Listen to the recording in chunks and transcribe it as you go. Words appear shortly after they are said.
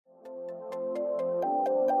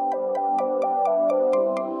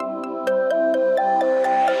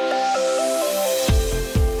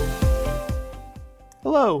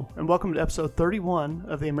Hello, and welcome to episode 31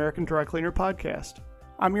 of the American Dry Cleaner podcast.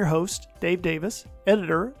 I'm your host, Dave Davis,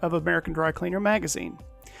 editor of American Dry Cleaner magazine.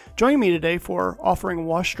 Joining me today for offering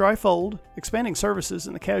wash, dry, fold, expanding services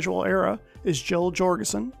in the casual era is Joel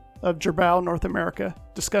Jorgensen of Girbau North America,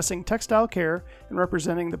 discussing textile care and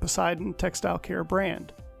representing the Poseidon Textile Care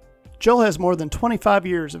brand. Joel has more than 25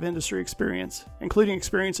 years of industry experience, including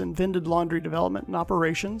experience in vended laundry development and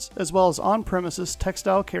operations, as well as on-premises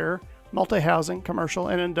textile care, multi-housing, commercial,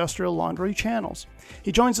 and industrial laundry channels.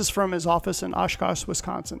 He joins us from his office in Oshkosh,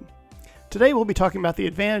 Wisconsin. Today we'll be talking about the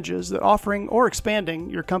advantages that offering or expanding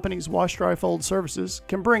your company's wash, dry, fold services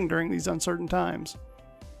can bring during these uncertain times.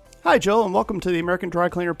 Hi, Joel, and welcome to the American Dry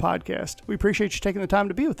Cleaner podcast. We appreciate you taking the time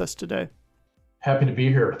to be with us today. Happy to be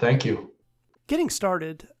here. Thank you. Getting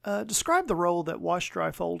started, describe the role that wash,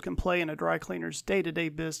 dry, fold can play in a dry cleaner's day-to-day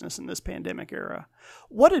business in this pandemic era.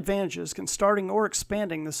 What advantages can starting or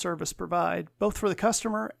expanding this service provide, both for the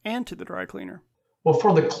customer and to the dry cleaner? Well,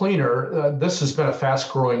 for the cleaner, this has been a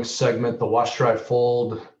fast-growing segment, the wash, dry,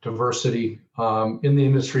 fold diversity in the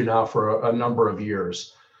industry now for a number of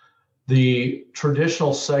years. The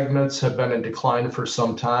traditional segments have been in decline for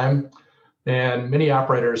some time, and many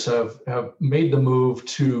operators have made the move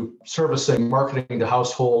to servicing marketing to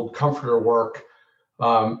household, comforter work,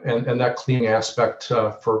 and that cleaning aspect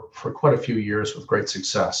for quite a few years with great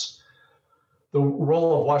success. The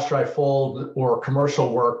role of wash, dry, fold, or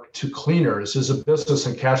commercial work to cleaners is a business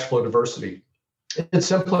and cash flow diversity. It's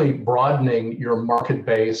simply broadening your market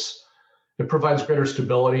base. It provides greater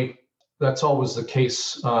stability. That's always the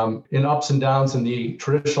case in ups and downs in the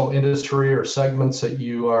traditional industry or segments that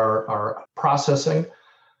you are processing.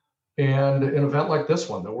 And an event like this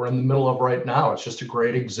one that we're in the middle of right now, it's just a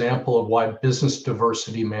great example of why business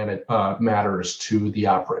diversity matters to the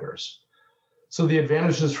operators. So the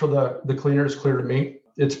advantages for the cleaner is clear to me.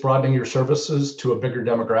 It's broadening your services to a bigger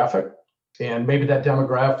demographic. And maybe that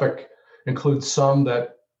demographic includes some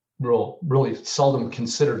that will really seldom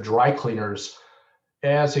consider dry cleaners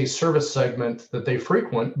as a service segment that they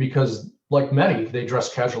frequent because, like many, they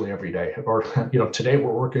dress casually every day. Or, today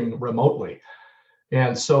we're working remotely.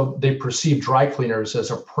 And so they perceive dry cleaners as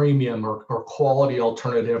a premium or quality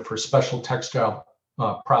alternative for special textile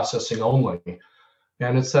processing only.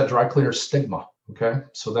 And it's that dry cleaner stigma, okay?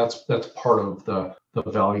 So that's part of the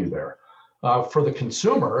value there. For the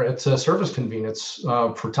consumer, it's a service convenience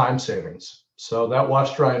for time savings. So that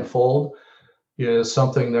wash, dry, and fold is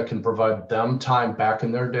something that can provide them time back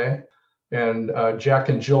in their day. And Jack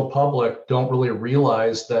and Jill Public don't really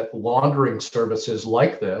realize that laundering services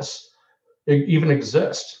like this even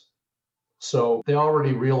exist. So they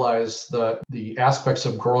already realize that the aspects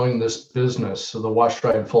of growing this business, so the wash,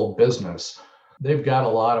 dry, and fold business, they've got a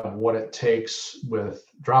lot of what it takes with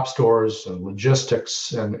drop stores and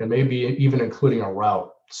logistics and maybe even including a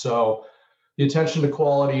route. So the attention to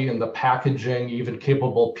quality and the packaging, even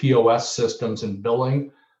capable POS systems and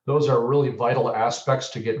billing, those are really vital aspects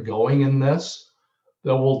to get going in this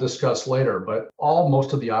that we'll discuss later. But all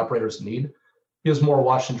most of the operators need is more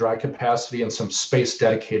wash and dry capacity and some space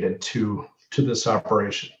dedicated to this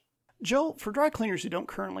operation. Joel, for dry cleaners who don't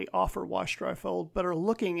currently offer wash, dry, fold, but are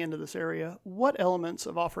looking into this area, what elements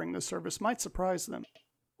of offering this service might surprise them?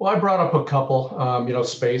 Well, I brought up a couple,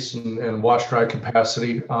 space and wash dry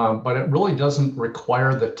capacity, but it really doesn't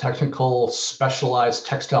require the technical, specialized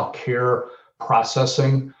textile care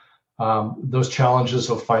processing, those challenges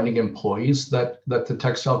of finding employees that the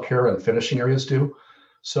textile care and finishing areas do.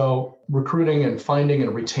 So recruiting and finding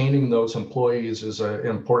and retaining those employees is an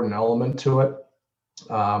important element to it.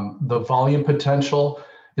 The volume potential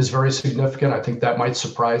is very significant. I think that might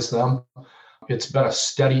surprise them. It's been a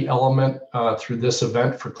steady element through this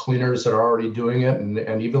event for cleaners that are already doing it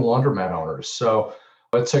and even laundromat owners. So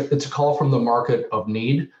it's a call from the market of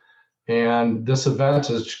need. And this event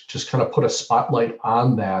has just kind of put a spotlight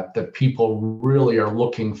on that people really are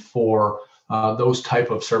looking for those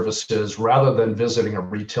type of services rather than visiting a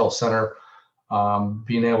retail center,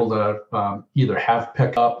 being able to either have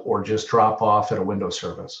pickup or just drop off at a window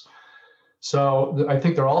service. So I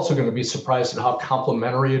think they're also going to be surprised at how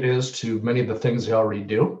complementary it is to many of the things they already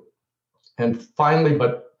do. And finally,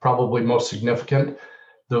 but probably most significant,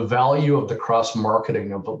 the value of the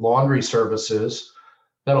cross-marketing of the laundry services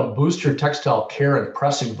that'll boost your textile care and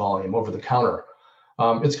pressing volume over the counter.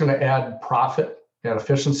 It's going to add profit and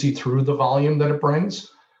efficiency through the volume that it brings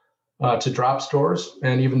to drop stores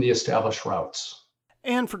and even the established routes.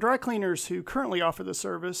 And for dry cleaners who currently offer the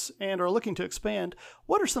service and are looking to expand,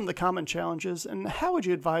 what are some of the common challenges and how would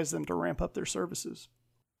you advise them to ramp up their services?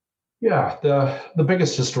 Yeah, the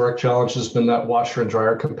biggest historic challenge has been that washer and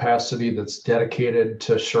dryer capacity that's dedicated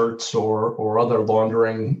to shirts or other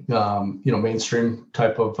laundering, mainstream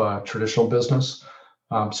type of traditional business.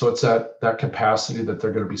 So it's that capacity that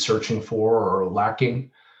they're going to be searching for or lacking.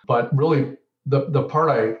 But really, the part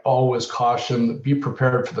I always caution: be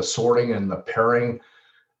prepared for the sorting and the pairing.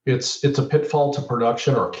 It's a pitfall to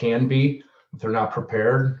production, or can be, if they're not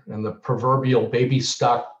prepared. And the proverbial baby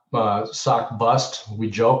sock bust, we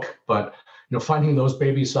joke, but finding those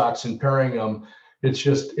baby socks and pairing them,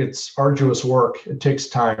 it's arduous work. It takes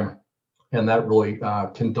time, and that really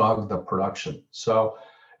can dog the production. So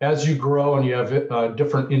as you grow and you have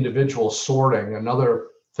different individual sorting, another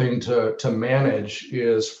thing to manage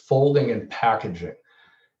is folding and packaging.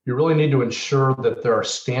 You really need to ensure that there are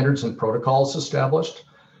standards and protocols established.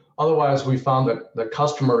 Otherwise, we found that the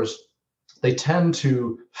customers, they tend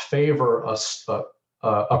to favor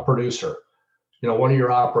a producer, one of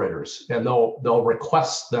your operators, and they'll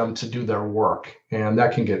request them to do their work. And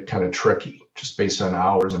that can get kind of tricky just based on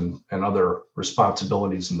hours and other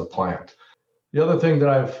responsibilities in the plant. The other thing that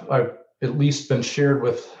I've at least been shared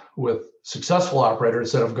with successful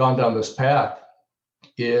operators that have gone down this path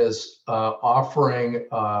is offering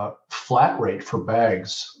a flat rate for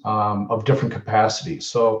bags of different capacities.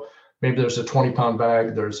 So maybe there's a 20-pound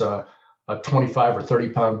bag, there's a 25 or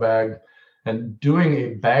 30-pound bag, and doing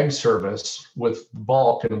a bag service with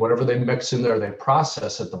bulk and whatever they mix in there, they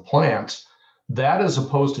process at the plant. That, as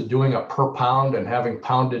opposed to doing a per pound and having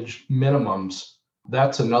poundage minimums,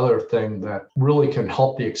 that's another thing that really can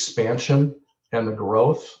help the expansion and the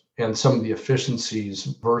growth and some of the efficiencies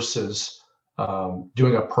versus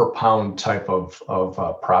doing a per pound type of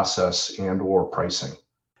process and or pricing.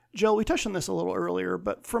 Joel, we touched on this a little earlier,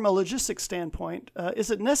 but from a logistics standpoint, is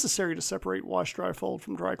it necessary to separate wash, dry, fold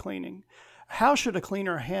from dry cleaning? How should a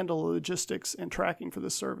cleaner handle logistics and tracking for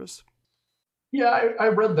this service? Yeah, I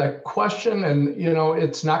read that question, and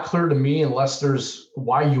it's not clear to me unless there's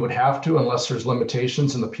why you would have to, unless there's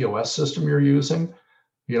limitations in the POS system you're using.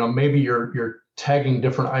 Maybe you're tagging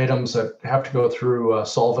different items that have to go through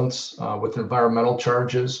solvents with environmental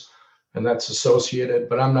charges, and that's associated.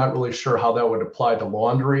 But I'm not really sure how that would apply to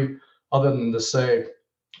laundry, other than to say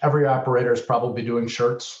every operator is probably doing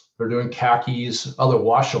shirts, they're doing khakis, other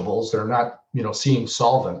washables. They're not, seeing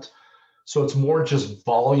solvent. So it's more just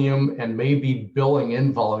volume and maybe billing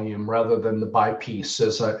in volume rather than the by piece,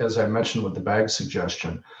 as I mentioned with the bag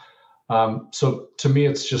suggestion. So to me,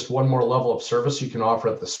 it's just one more level of service you can offer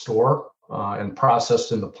at the store and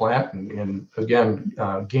processed in the plant, and again,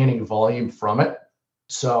 gaining volume from it.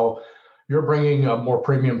 So you're bringing a more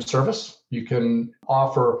premium service. You can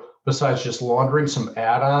offer, besides just laundering, some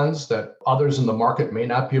add-ons that others in the market may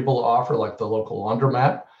not be able to offer, like the local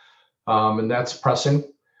laundromat, and that's pressing.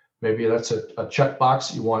 Maybe that's a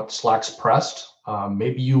checkbox. You want slacks pressed.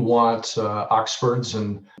 Maybe you want Oxfords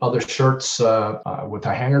and other shirts with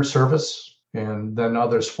a hanger service, and then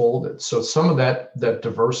others folded. So some of that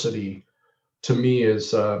diversity, to me,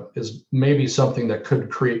 is maybe something that could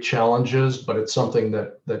create challenges, but it's something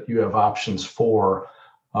that you have options for,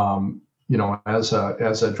 as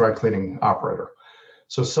a dry cleaning operator.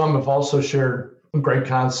 So some have also shared a great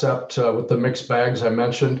concept with the mixed bags I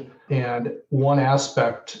mentioned. And one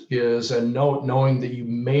aspect is a note, knowing that you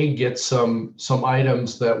may get some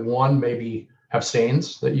items that maybe have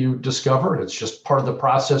stains that you discover. It's just part of the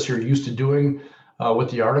process you're used to doing with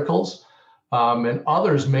the articles. And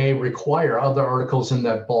others may require, other articles in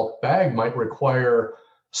that bulk bag might require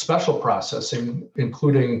special processing,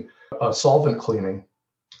 including solvent cleaning.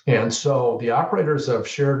 And so the operators have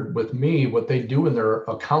shared with me what they do in their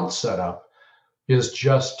account setup is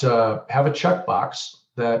just have a checkbox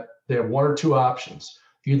that they have one or two options.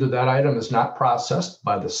 Either that item is not processed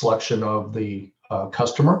by the selection of the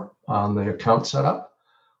customer on the account setup,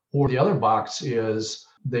 or the other box is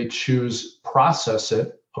they choose process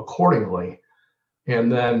it accordingly and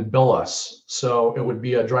then bill us. So it would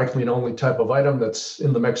be a dry clean only type of item that's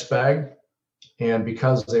in the mixed bag. And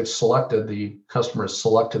because the customer has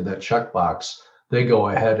selected that checkbox, they go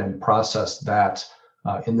ahead and process that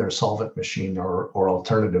in their solvent machine or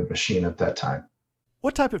alternative machine at that time.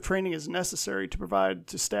 What type of training is necessary to provide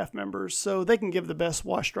to staff members so they can give the best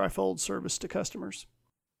wash, dry, fold service to customers?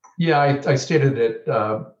 Yeah, I stated it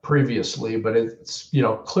previously, but it's,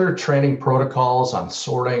 clear training protocols on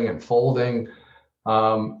sorting and folding,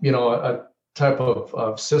 a type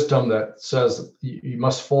of system that says you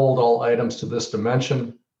must fold all items to this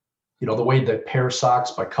dimension, the way that pair socks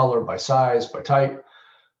by color, by size, by type,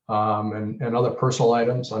 and other personal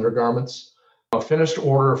items, undergarments. A finished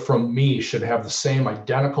order from me should have the same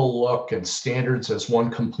identical look and standards as one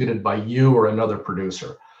completed by you or another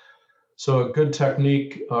producer. So a good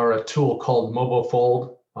technique or a tool called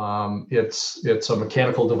MoboFold. It's a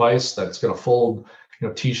mechanical device that's going to fold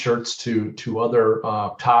t-shirts to other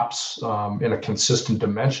tops in a consistent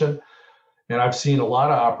dimension. And I've seen a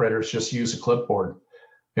lot of operators just use a clipboard.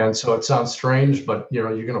 And so it sounds strange, but you're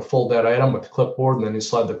going to fold that item with the clipboard, and then you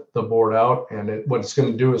slide the board out. And what it's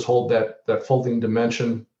going to do is hold that folding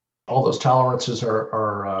dimension. All those tolerances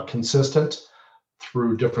are consistent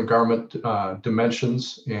through different garment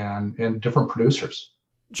dimensions and different producers.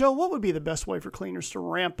 Joe, what would be the best way for cleaners to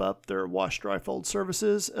ramp up their wash, dry, fold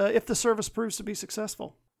services if the service proves to be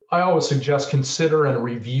successful? I always suggest consider and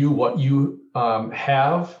review what you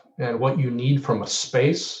have and what you need from a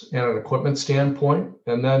space and an equipment standpoint,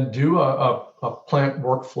 and then do a plant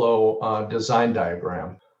workflow design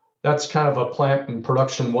diagram. That's kind of a plant and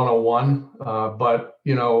production 101, but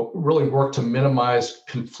really work to minimize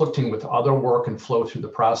conflicting with other work and flow through the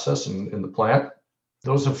process in the plant.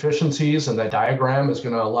 Those efficiencies and that diagram is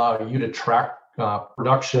going to allow you to track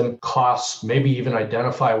production costs, maybe even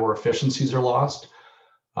identify where efficiencies are lost,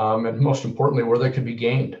 and most importantly, where they could be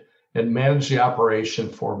gained, and manage the operation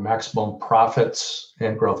for maximum profits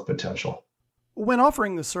and growth potential. When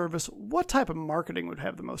offering the service, what type of marketing would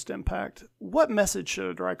have the most impact? What message should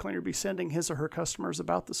a dry cleaner be sending his or her customers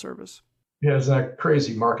about the service? Yeah, isn't that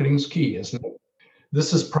crazy? Marketing's key, isn't it?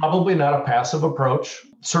 This is probably not a passive approach.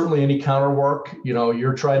 Certainly any counter work,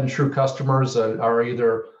 your tried and true customers are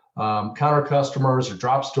either counter customers or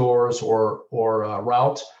drop stores or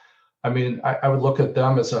route. I mean, I would look at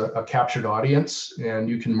them as a captured audience, and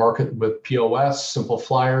you can market with POS, simple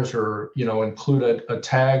flyers, or include a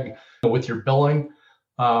tag with your billing.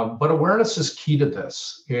 But awareness is key to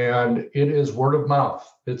this, and it is word of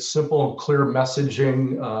mouth. It's simple and clear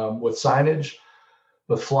messaging with signage,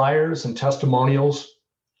 with flyers and testimonials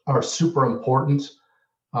are super important.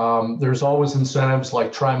 There's always incentives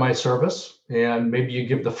like try my service, and maybe you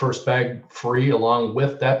give the first bag free along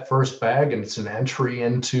with that first bag, and it's an entry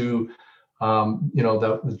into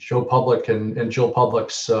the Joe Public and Joe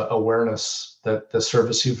Public's awareness that the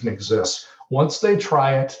service even exists. Once they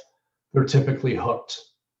try it, they're typically hooked.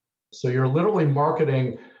 So you're literally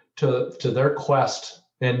marketing to their quest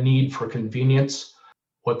and need for convenience.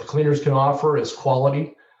 What the cleaners can offer is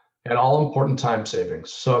quality and all important time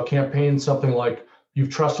savings. So a campaign, something like, you've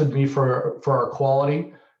trusted me for our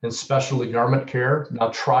quality and specialty garment care. Now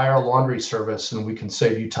try our laundry service and we can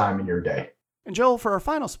save you time in your day. And Joel, for our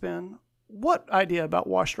final spin, what idea about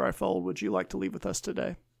wash, dry, fold would you like to leave with us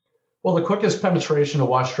today? Well, the quickest penetration of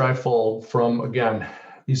wash, dry, fold from, again,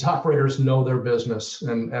 these operators know their business.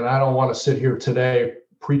 And I don't want to sit here today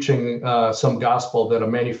preaching some gospel that a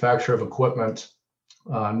manufacturer of equipment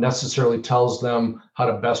necessarily tells them how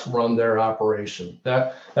to best run their operation.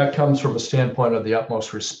 That comes from a standpoint of the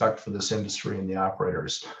utmost respect for this industry and the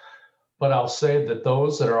operators. But I'll say that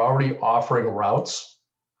those that are already offering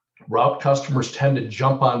route customers tend to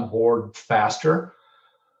jump on board faster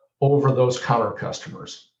over those counter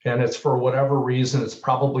customers. And it's for whatever reason. It's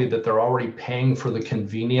probably that they're already paying for the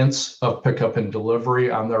convenience of pickup and delivery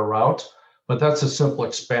on their route, but that's a simple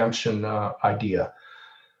expansion idea.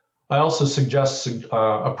 I also suggest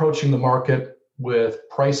approaching the market with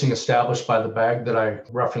pricing established by the bag that I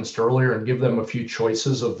referenced earlier, and give them a few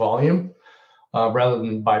choices of volume rather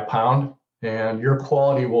than by pound. And your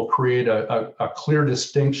quality will create a clear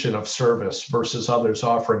distinction of service versus others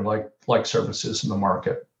offering like services in the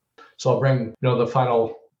market. So I'll bring the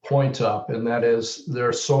final point up, and that is there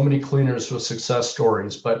are so many cleaners with success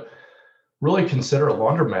stories, but really consider a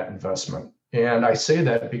laundromat investment. And I say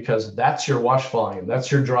that because that's your wash volume,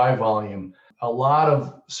 that's your dry volume. A lot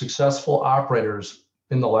of successful operators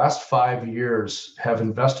in the last 5 years have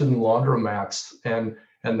invested in laundromats, and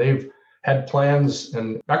they've had plans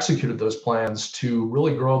and executed those plans to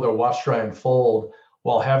really grow their wash, dry, and fold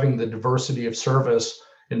while having the diversity of service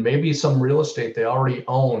and maybe some real estate they already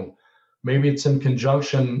own. Maybe it's in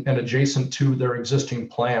conjunction and adjacent to their existing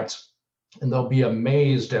plants, and they'll be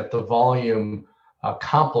amazed at the volume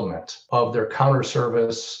complement of their counter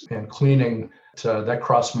service and cleaning to that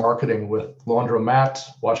cross marketing with laundromat,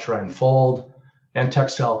 wash, dry, and fold, and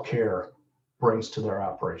textile care brings to their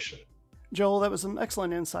operation. Joel, that was some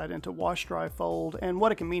excellent insight into wash, dry, fold and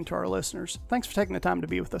what it can mean to our listeners. Thanks for taking the time to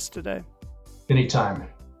be with us today. Anytime.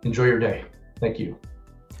 Enjoy your day. Thank you.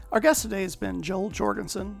 Our guest today has been Joel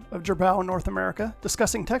Jorgensen of Girbau North America,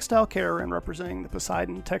 discussing textile care and representing the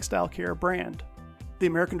Poseidon Textile Care brand. The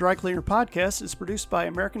American Dry Cleaner podcast is produced by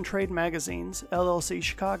American Trade Magazines, LLC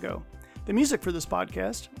Chicago. The music for this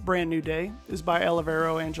podcast, Brand New Day, is by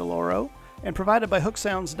Olivero Angeloro and provided by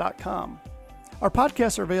hooksounds.com. Our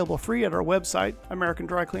podcasts are available free at our website,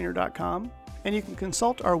 americandrycleaner.com, and you can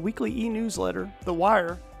consult our weekly e-newsletter, The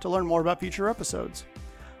Wire, to learn more about future episodes.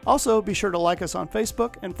 Also, be sure to like us on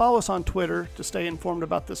Facebook and follow us on Twitter to stay informed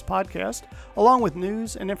about this podcast, along with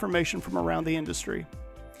news and information from around the industry.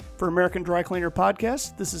 For American Dry Cleaner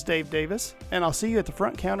Podcast, this is Dave Davis, and I'll see you at the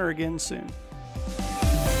front counter again soon.